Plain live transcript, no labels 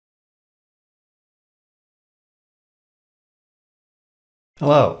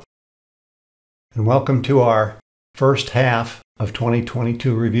Hello, and welcome to our first half of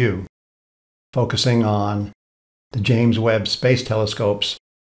 2022 review, focusing on the James Webb Space Telescope's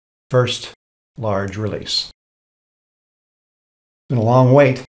first large release. It's been a long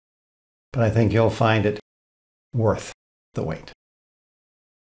wait, but I think you'll find it worth the wait.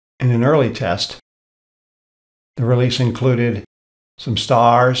 In an early test, the release included some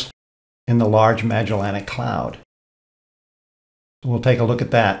stars in the Lage Magellanic Cloud. So we'll take a look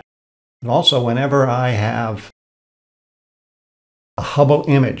at that. And also, whenever I have a Hubble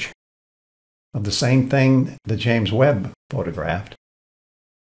image of the same thing that James Webb photographed,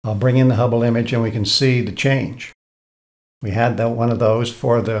 I'll bring in the Hubble image and we can see the change. We had one of those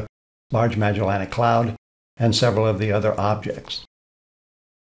for the Lage Magellanic Cloud and several of the other objects.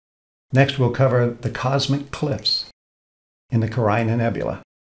 Next, we'll cover the cosmic cliffs in the Carina Nebula,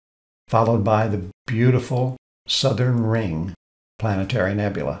 followed by the beautiful Southern Ring planetary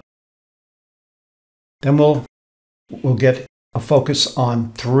nebula. Then we'll get a focus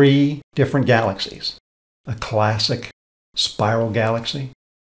on three different galaxies: a classic spiral galaxy,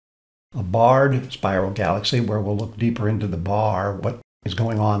 a barred spiral galaxy where we'll look deeper into the bar, what is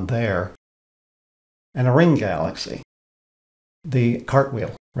going on there, and a ring galaxy, the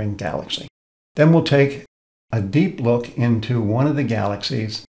Cartwheel Ring galaxy. Then we'll take a deep look into one of the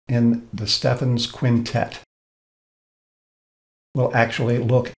galaxies in the Stephan's Quintet. We'll actually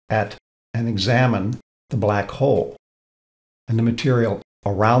look at and examine the black hole and the material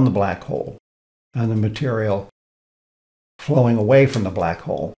around the black hole and the material flowing away from the black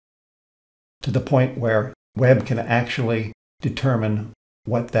hole to the point where Webb can actually determine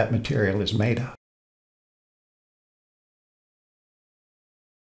what that material is made of.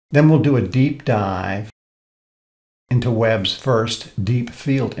 Then we'll do a deep dive into Webb's first deep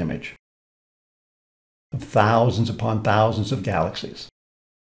field image of thousands upon thousands of galaxies.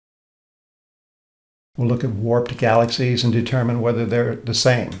 We'll look at warped galaxies and determine whether they're the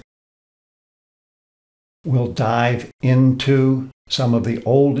same. We'll dive into some of the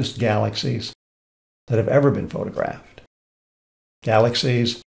oldest galaxies that have ever been photographed,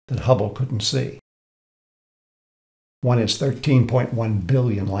 galaxies that Hubble couldn't see. One is 13.1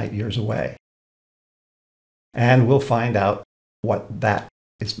 billion light years away. And we'll find out what that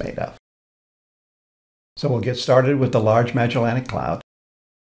is made of. So we'll get started with the Lage Magellanic Cloud.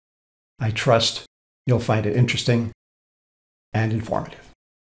 I trust you'll find it interesting and informative.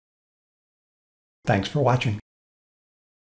 Thanks for watching.